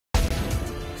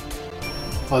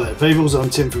Hi there peoples, I'm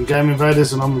Tim from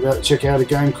Gamezinvaders and I'm about to check out a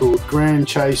game called Grand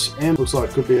Chase M. Looks like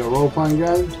it could be a role-playing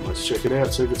game. Let's check it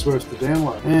out, see if it's worth the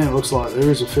download. And it looks like there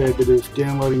is a fair bit of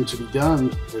downloading to be done.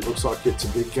 It looks like it's a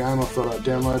big game. I thought I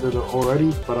downloaded it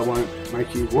already, but I won't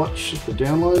make you watch the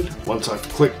download. Once I've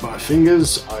clicked my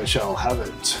fingers, I shall have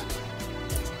it.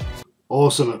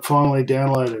 Awesome, it finally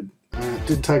downloaded. It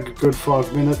did take a good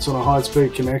 5 minutes on a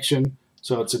high-speed connection,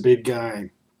 so it's a big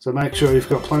game. So make sure you've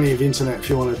got plenty of internet if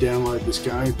you want to download this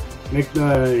game.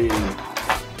 Nickname,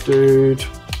 Dude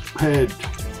Head.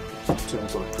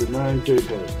 Sounds like a good name, Dude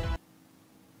Head.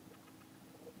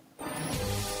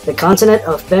 The continent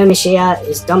of Thermisia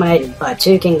is dominated by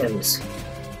two kingdoms,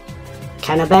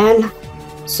 Canaban,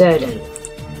 Cerdon.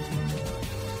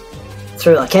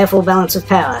 Through a careful balance of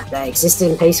power, they exist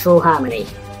in peaceful harmony.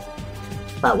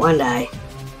 But one day,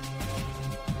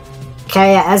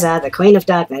 Kaya Azar, the Queen of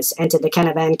Darkness, entered the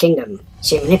Canaban Kingdom.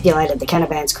 She manipulated the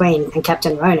Canaban's Queen and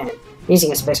Captain Ronan,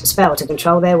 using a special spell to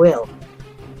control their will.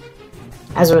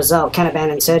 As a result, Canaban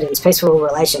and Cerdon's peaceful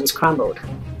relations crumbled,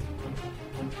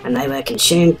 and they were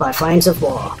consumed by flames of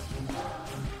war.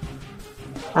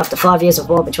 After 5 years of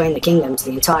war between the kingdoms,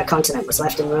 the entire continent was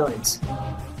left in ruins.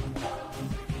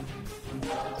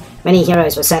 Many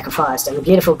heroes were sacrificed, and the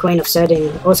beautiful Queen of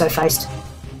Cerdon also faced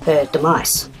her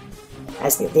demise.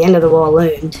 As the end of the war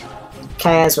loomed,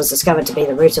 chaos was discovered to be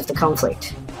the root of the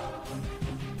conflict.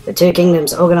 The two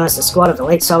kingdoms organised a squad of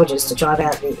elite soldiers to drive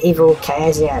out the evil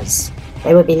Chaosias.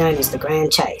 They would be known as the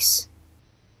Grand Chase.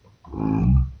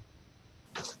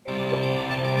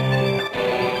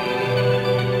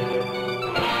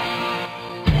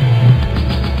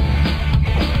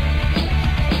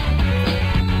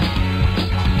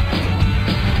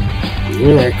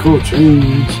 Yeah, cool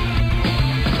tunes.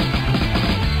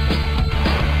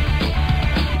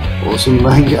 Awesome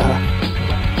manga.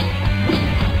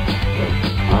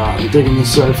 I'm digging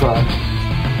this so far.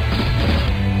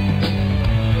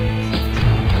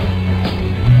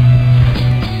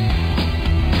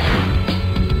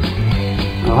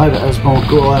 I hope it has more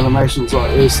cool animations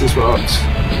like this. This rocks.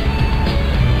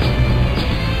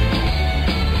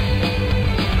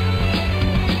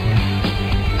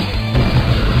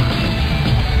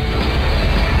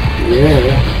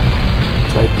 Yeah.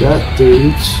 Take that,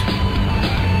 dudes.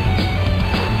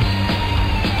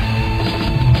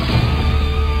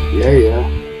 Yeah.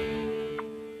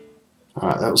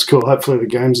 Alright, that was cool. Hopefully the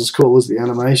game's as cool as the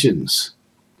animations.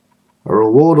 A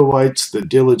reward awaits the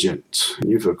diligent.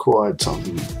 You've acquired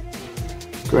something.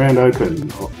 Grand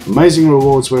Open. Amazing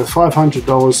rewards worth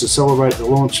 $500 to celebrate the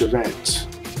launch event.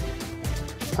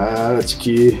 That's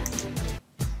cute.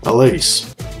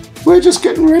 Elise. We're just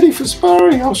getting ready for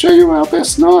sparring. I'll show you our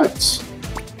best nights.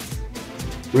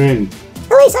 Rin.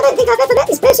 Elise, I don't think I've ever met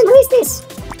this person. Who is this?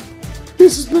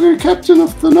 This is the new captain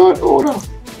of the Night Order.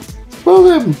 Well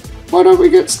then, why don't we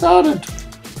get started?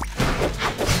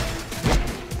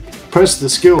 Press the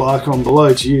skill icon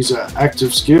below to use an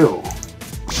active skill.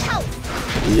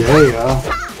 Yeah.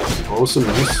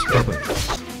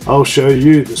 Awesomeness. I'll show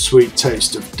you the sweet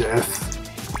taste of death.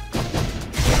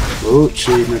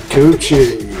 Oochie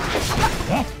Makuchi.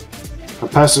 A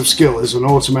passive skill is an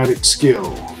automatic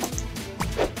skill.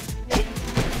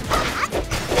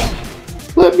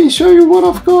 Let me show you what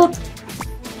I've got.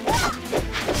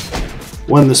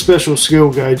 When the special skill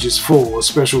gauge is full, a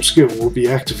special skill will be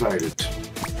activated.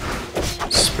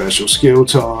 Special skill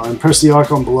time. Press the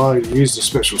icon below to use the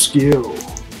special skill.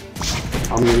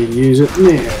 I'm going to use it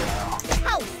now.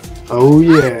 Oh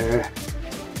yeah.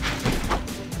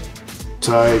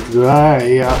 Take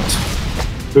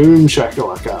that. Boom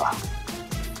shakalaka.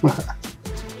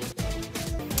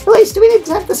 Elise, do we need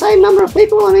to have the same number of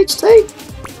people on each team?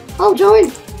 I'll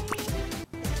join.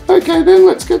 Okay then,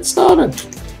 let's get started.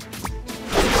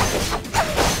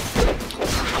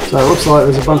 So it looks like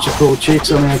there's a bunch of cool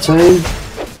chicks on our team.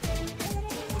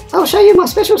 I'll show you my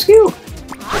special skill.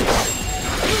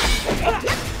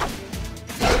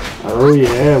 Oh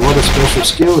yeah, what a special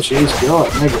skill she's got.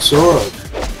 Mega sword.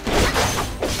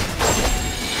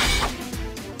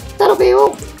 That'll be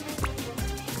all.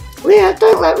 Leah,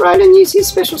 don't let Ronan use his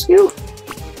special skill.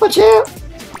 Watch out.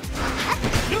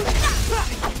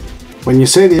 When you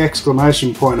see the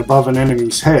exclamation point above an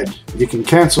enemy's head, you can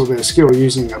cancel their skill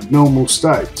using abnormal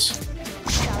states.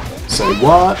 Say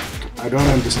what? I don't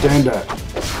understand that.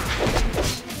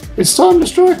 It's time to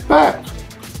strike back.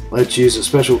 Let's use a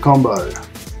special combo.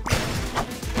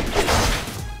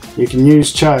 You can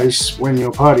use Chase when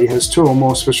your party has 2 or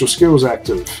more special skills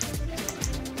active.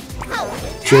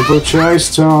 Triple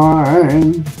Chase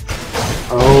time.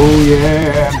 Oh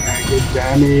yeah, mega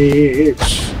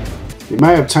damage. You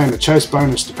may obtain a chase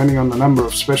bonus depending on the number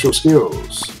of special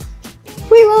skills.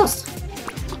 We lost.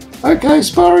 Okay,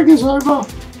 sparring is over.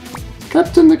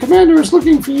 Captain, the commander is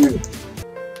looking for you.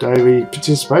 Daily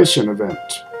participation event.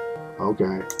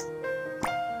 Okay.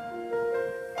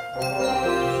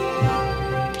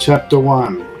 Chapter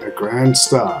 1. A Grand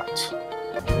Start.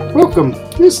 Welcome.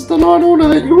 This is the Night Order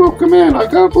that you will command. I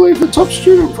can't believe the top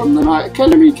student from the Night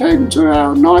Academy came to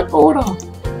our Night Order.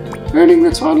 Earning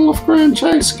the title of Grand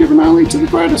Chase, given only to the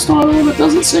greatest Night Order,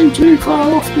 doesn't seem too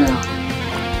far off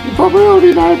now. You probably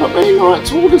already know that many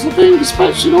Knights orders are being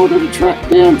dispatched in order to track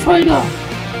down Trader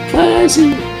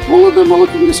KAZ. All of them are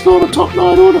looking to score the top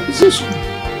Night Order position.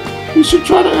 You should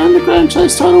try to earn the Grand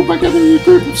Chase title by gathering a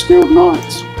group of skilled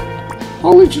Knights.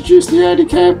 I'll introduce the AD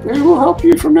Camp, who will help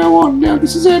you from now on. Now,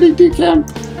 this is AD Camp.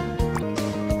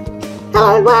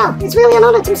 Hello, wow. It's really an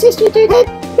honour to assist you, Dudehead.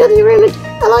 You're the rumoured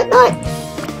Elite Knight.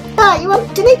 Ah, you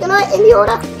want to meet the Knight in the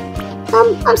Order?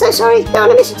 I'm so sorry. They're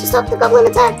on a mission to stop the Goblin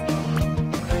attack.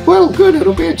 Well, good.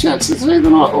 It'll be a chance to see the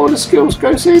Night Order skills.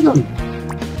 Go see them.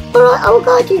 Alright, I will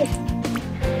guide you.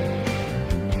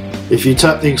 If you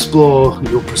tap the Explore,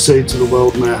 you'll proceed to the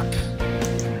world map.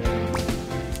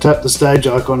 Tap the stage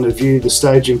icon to view the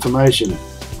stage information.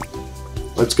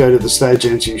 Let's go to the stage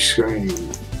entry screen.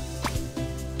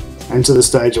 Enter the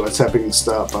stage by tapping the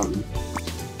start button.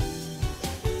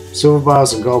 Silver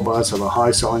bars and gold bars have a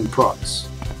high selling price.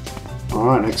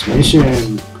 Alright, next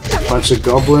mission. Bunch of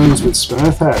goblins with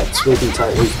Smurf hats. We can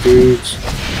take these dudes.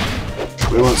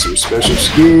 We want some special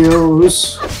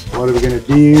skills. What are we going to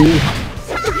do?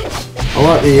 I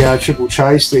like the triple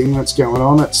chase thing that's going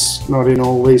on. It's not in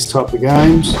all these type of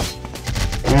games.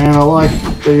 And I like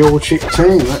the all chick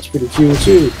team. That's pretty cool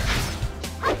too.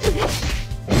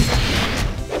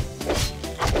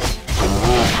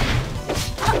 Alright.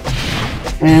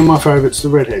 And my favourite's the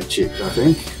redhead chick, I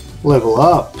think. Level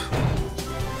up.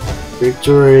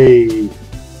 Victory.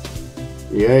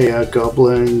 Yeah,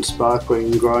 goblin,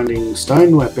 sparkling, grinding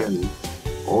stone weapon.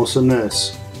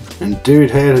 Awesomeness. And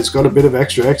Dudehead has got a bit of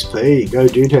extra XP. Go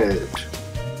Dudehead.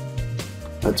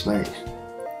 That's me.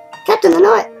 Captain, the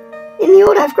Knight in the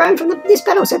Order have grown from this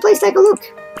battle, so please take a look.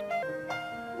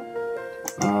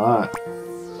 Alright.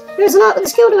 There's a Knight with a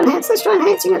skill to enhance. Let's try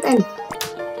enhancing it then.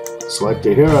 Select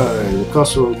a hero. The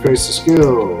cost will increase the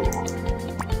skill.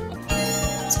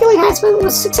 Skill enhancement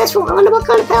was successful. I wonder what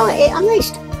kind of power it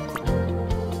unleashed.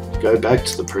 Go back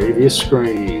to the previous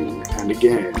screen. And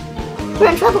again. We're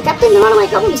in trouble, Captain. The runaway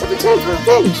goblins have returned for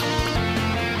revenge.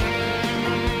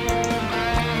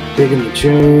 Digging the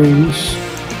tunes.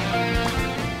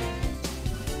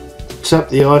 Tap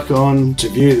the icon to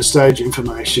view the stage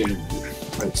information.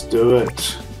 Let's do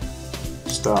it.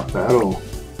 Start battle.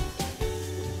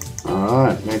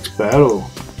 Alright, next battle.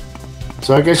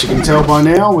 So I guess you can tell by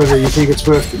now whether you think it's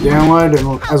worth the download,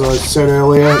 and as I said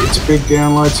earlier, it's a big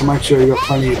download, so make sure you've got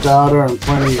plenty of data and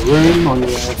plenty of room on your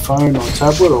phone or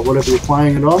tablet or whatever you're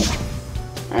playing it on.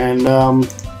 And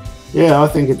yeah, I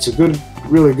think it's a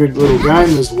really good little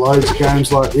game. There's loads of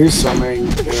games like this. I mean,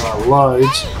 there are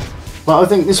loads, but I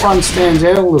think this one stands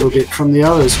out a little bit from the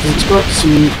others because it's got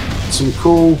some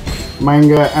cool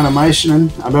manga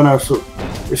animation. I don't know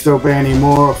if there'll be any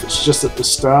more, if it's just at the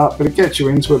start, but it gets you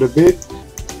into it a bit.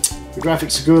 The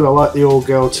graphics are good. I like the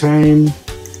all-girl team.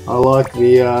 I like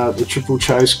the triple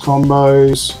chase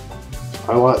combos.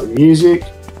 I like the music.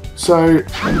 So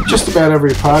just about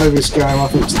every part of this game I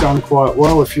think is done quite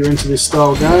well. If you're into this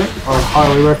style game, I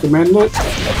highly recommend it.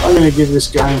 I'm going to give this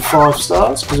game 5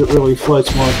 stars because it really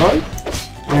floats my boat.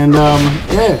 And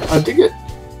yeah, I dig it.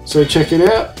 So check it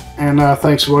out. And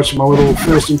thanks for watching my little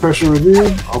first impression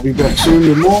review. I'll be back soon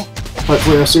with more.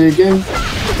 Hopefully I'll see you again.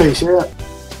 Peace out.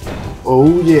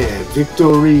 Oh yeah,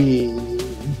 victory.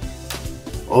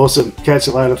 Awesome. Catch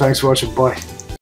you later. Thanks for watching. Bye.